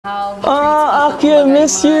Aki, I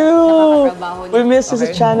miss you! We miss you sa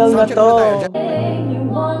channel na to.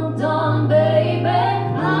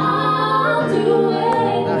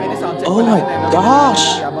 Oh my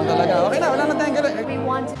gosh!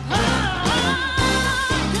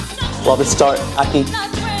 Love the start, Aki.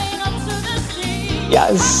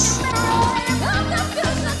 Yes!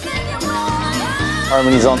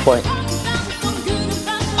 Harmony's on point.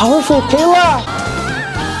 Powerful, Kayla!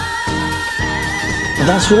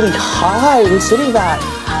 That's really high. Who's sitting that?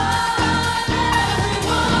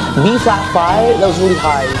 B flat 5? That was really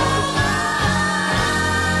high.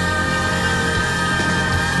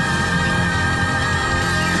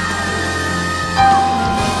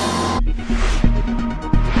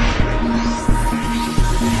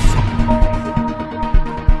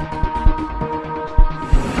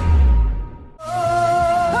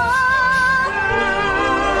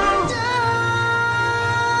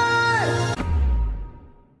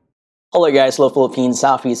 Hello guys, hello Philippines,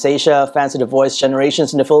 Southeast Asia, fans of The Voice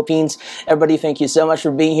Generations in the Philippines. Everybody, thank you so much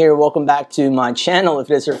for being here. Welcome back to my channel.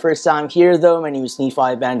 If it is your first time here though, my name is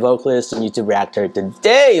Nephi, band vocalist and YouTube reactor.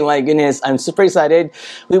 Today, my goodness, I'm super excited.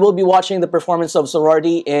 We will be watching the performance of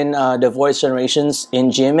Sorority in The Voice Generations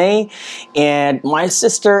in GMA. And my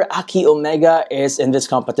sister, Aki Omega, is in this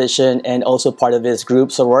competition and also part of this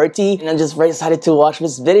group, Sorority. And I'm just very excited to watch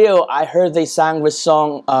this video. I heard they sang this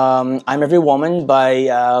song, I'm Every Woman by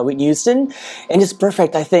Whitney Houston. And it's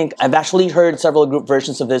perfect, I think. I've actually heard several group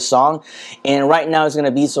versions of this song, and right now it's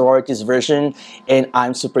gonna be Sorority's version, and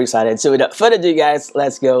I'm super excited. So without further ado, guys,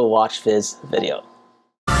 let's go watch this video.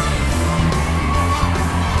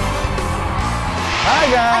 Hi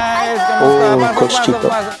guys! Oh, Coach Chito.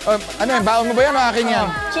 Ano yan? Baon mo ba yan o akin yan?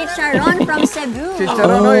 Chicharon from Cebu.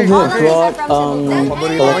 Chicharon, oh, oy. We brought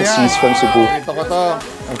delicacies from Cebu. Ito ko to.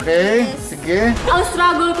 Okay, sige. Ang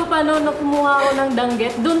struggle ko pa noon na kumuha ako ng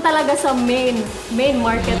danggit, doon talaga sa main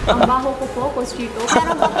market. Ang baho ko po, Coach Chito.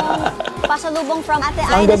 Meron pa pong pasalubong from Ate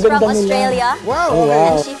Ines from Australia. Wow!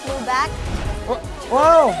 Wow. And she flew back.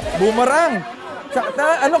 Wow! Boomerang!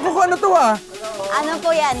 Ano to ah? Ano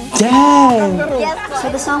po yan? Damn! Yes po.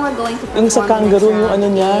 So the song we're going to Yung sa perform kangaroo, next yung ano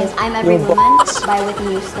niya, is I'm Every yung Woman by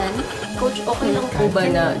Whitney Houston. Coach, okay lang po ba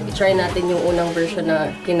na i-try natin yung unang version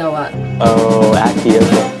na ginawa? Oh, Aki,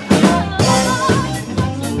 okay.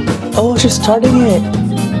 Oh, she's starting it.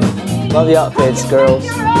 Love the outfits, girls.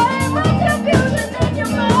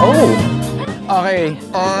 Oh! Okay,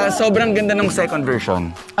 sobrang ganda ng second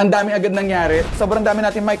version. Ang dami agad nangyari. Sobrang dami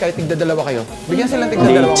natin mic, kahit tigda-dalawa kayo. Bigyan silang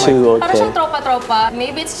tigda-dalawa mic. Okay. Parang siyang tropa-tropa.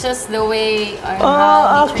 Maybe it's just the way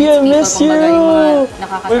how Aki, I miss you!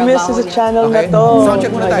 We miss you sa channel na Okay, to.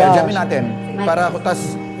 soundcheck muna Oh my tayo. gosh. Jamin natin. Para tas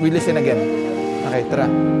we listen again. Okay, tara.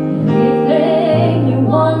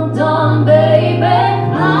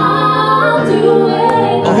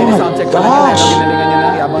 Okay, na soundcheck talaga na. Ginalingan niya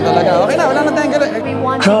na. Yabang talaga. Okay na, wala na tayong galing.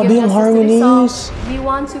 Grabe yung harmonies. We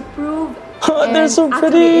want to prove They're so and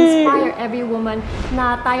pretty. actually inspire every woman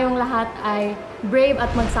na tayong lahat ay brave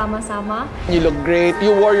at magsama-sama. You look great.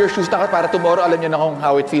 You wore your shoes na para tomorrow alam niyo na kung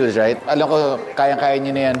how it feels, right? Alam ko, kayang-kaya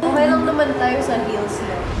niyo na yan. Okay lang naman tayo sa heels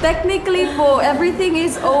niya. Technically po, everything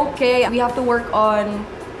is okay. We have to work on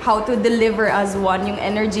how to deliver as one, yung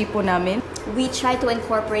energy po namin. We try to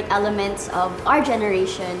incorporate elements of our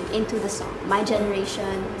generation into the song. My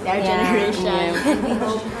generation, their generation. And we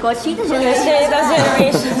hope Coach Chito's generation.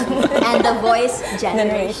 And The Voice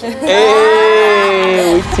generation.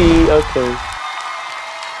 Hey, witty, okay.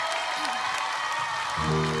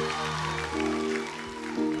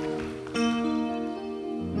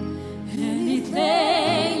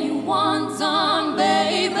 Anything you want done,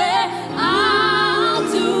 baby, I'll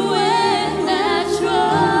do it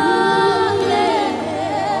naturally.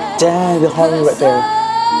 Damn, the harmony right there.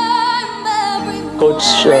 Coach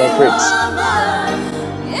Fritz.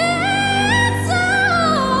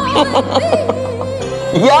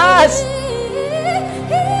 Yes!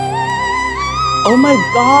 Oh my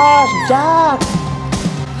gosh, Jack!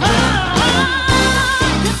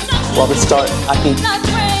 Love the start, Aki.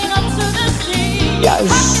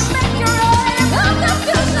 Yes!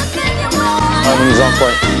 Harmony's on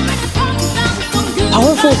point.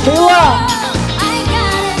 Powerful, Kayla!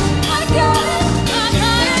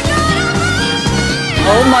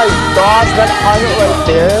 Oh my gosh, that harmony right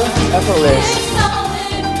there, effortless.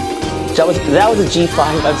 That was a G5.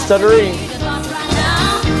 I'm stuttering.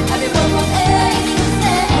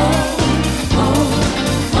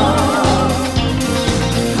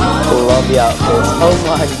 Love the outfits. Oh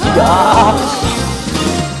my gosh.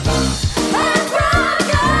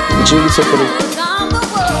 Julie's so pretty.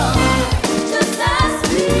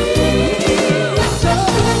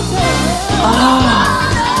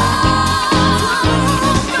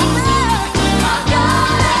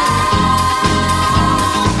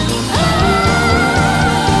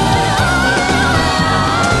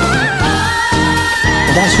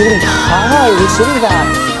 That's really high. Who's singing that?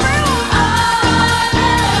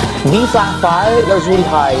 B flat 5? That was really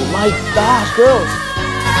high. My gosh, girls.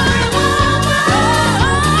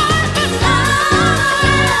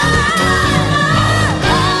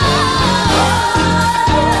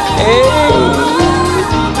 Hey!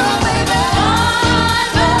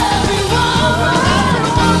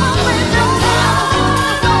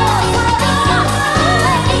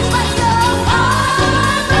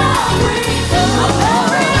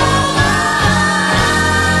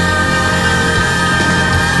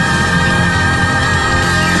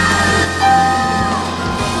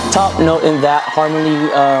 Top note in that harmony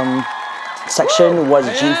section was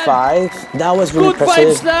G5. That was really Good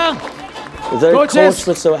vibes impressive. lang! Their Coaches, coach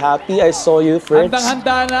was so happy. I saw you, Fritz.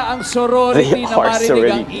 handang-handa na ang sorority They na are marinig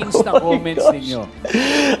sorority. ang Insta Oh my comments gosh. ninyo.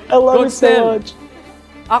 I love Coach it so Tel. much.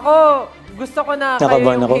 Ako, gusto ko na kayo Nakabahan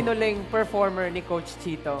yung ako. hinuling performer ni Coach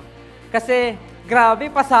Chito. Kasi,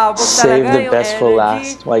 grabe, pasabog Save talaga the yung best energy. for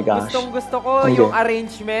last. My gosh. Gustong-gusto ko Okay. yung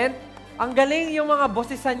arrangement. Ang galing yung mga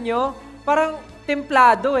bossesan nyo. Parang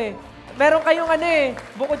templado eh. Meron kayong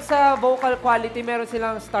bukod sa vocal quality, meron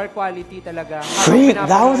silang star quality talaga. Freak,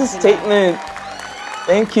 that was a statement.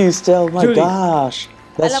 Thank you, Stel. My Julie. gosh.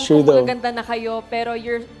 That's Alam true ko though. magaganda na kayo, pero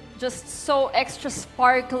you're just so extra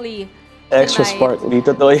sparkly Extra tonight. sparkly.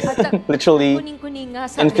 Totoo yan. Literally Kuning-kuning nga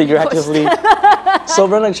and sabi ni figuratively. Coach.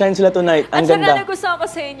 Sobrang nag-shine sila tonight. Ang At saka ganda. nagustuhan ko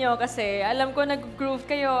sa inyo kasi alam ko nag-groove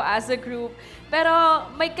kayo as a group, pero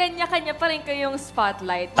may kanya-kanya pa rin kayong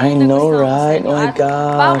spotlight. I Yun yung know, nagustuhan ko sa right? inyo. Oh my At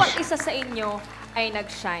gosh. bawat isa sa inyo ay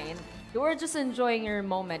nag-shine. You were just enjoying your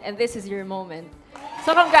moment, and this is your moment.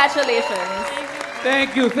 So congratulations.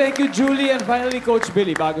 Thank you, Julie. And finally, Coach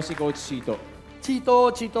Billy, bago si Coach Chito.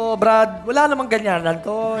 Chito, Brad, wala namang ganyanan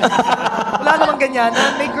to. Wala namang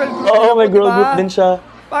ganyanan. May girl group. Oo, may ako, girl diba? group din siya.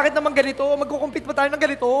 Bakit naman ganito? Magkukumpit pa tayo ng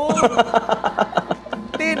ganito.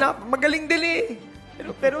 Hindi, magaling din eh.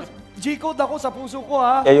 Pero G-code ako sa puso ko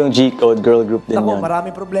ha. Kaya yung G-code girl group din Ako, yan.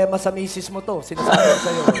 maraming problema sa misis mo to. Sinasabi ko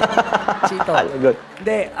sa'yo. Chito. Alagot.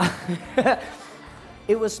 Hindi.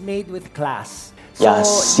 It was made with class. So, Yes,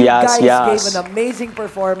 you yes, guys yes. gave an amazing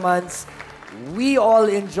performance. We all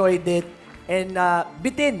enjoyed it. And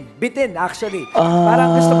bitin actually.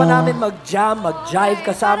 Parang gusto pa namin mag-jam, mag-jive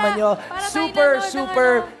kasama nyo. Super,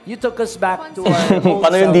 you took us back to our old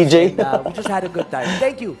Paano yung selves DJ? and, we just had a good time.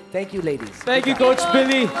 Thank you, ladies. Thank you, Coach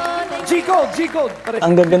Billy. G-code.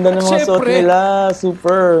 Ang gaganda ng mga suot Siyempre. nila.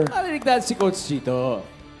 Super. Narinig natin si Coach Chito.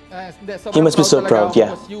 Hindi, sobrang He must be so talaga proud, ako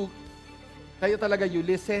yeah. because kayo talaga, you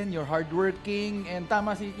listen, you're hardworking, and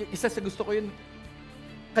tama isa sa gusto ko yun,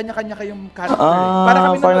 kanya-kanya kayong character. Para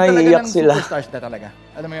kami parang naman talaga naiiyak ng sila. superstars na talaga.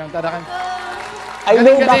 Alam mo yun, talagang... I know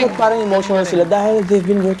Galing, bakit galing. parang emotional sila dahil they've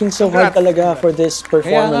been working so hard Congrats. talaga for this Kaya nga,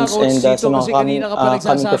 performance Coach and Chito, sa mga kasi coming, kanina ka pa coming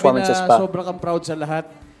nagsasabi performances na pa. sobrang kang proud sa lahat.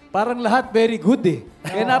 Parang lahat very good eh.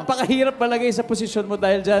 Kaya napakahirap palagay sa posisyon mo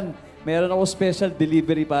dahil dyan. Meron ako special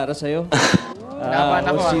delivery para sa'yo. Naman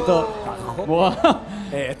ako, Coach Chito.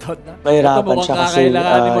 Eto na. Mahirapan siya kasi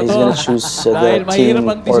kakailanganin mo he's to. gonna choose the Dahil mahirap team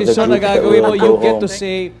ang or the desisyon na group that gagawin mo. will You go get home. to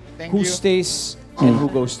say Thank who you. stays and who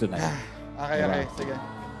goes tonight. Okay, sige.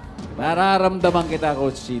 Nararamdaman kita,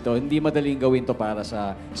 Coach Chito. Hindi madaling gawin to para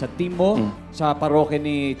sa team mo, sa parokya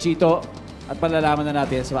ni Chito, at palalaman na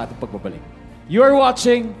natin sa ating pagbabalik. You are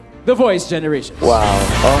watching The Voice Generation. Wow.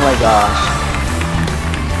 Oh my gosh.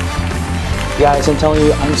 Guys, I'm telling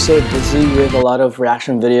you, I'm so busy with a lot of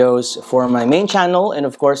reaction videos for my main channel and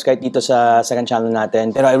of course, kahit dito sa second channel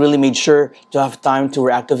natin. Pero I really made sure to have time to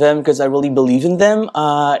react to them because I really believe in them.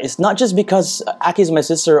 It's not just because Aki is my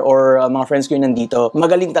sister or mga friends ko yun nandito.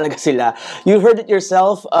 Magaling talaga sila. You heard it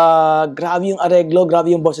yourself. Grabe yung areglo,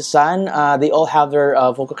 grabe yung bossesan. They all have their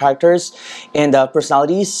vocal characters and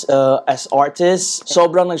personalities as artists.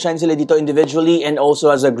 Sobrang nag-shine sila dito individually and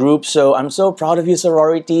also as a group. So I'm so proud of you,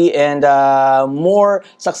 Sorority, and more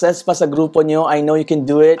success pa sa grupo nyo. I know you can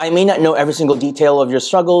do it. I may not know every single detail of your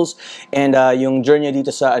struggles and yung journey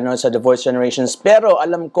dito sa The Voice Generations, pero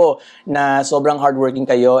alam ko na sobrang hardworking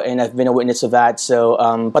kayo and I've been a witness of that. So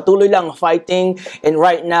patuloy lang fighting and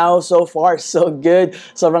right now, so far, so good.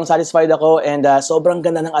 Sobrang satisfied ako and sobrang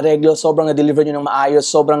ganda ng areglo, sobrang na-deliver nyo ng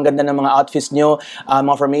maayos, sobrang ganda ng mga outfits nyo,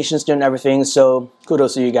 mga formations nyo and everything. So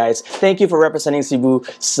kudos to you guys. Thank you for representing Cebu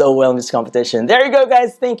so well in this competition. There you go,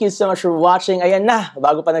 guys. Thank you so much for watching. Ayan na,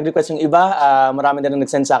 bago pa nag-request yung iba, marami na rin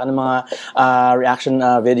nag-send sa akin ng mga reaction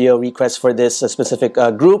video requests for this specific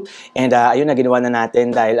group. And ayun na, ginawa na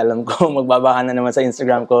natin dahil alam ko magbabahan na naman sa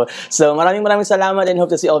Instagram ko. So maraming salamat and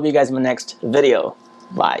hope to see all of you guys in my next video.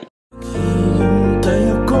 Bye!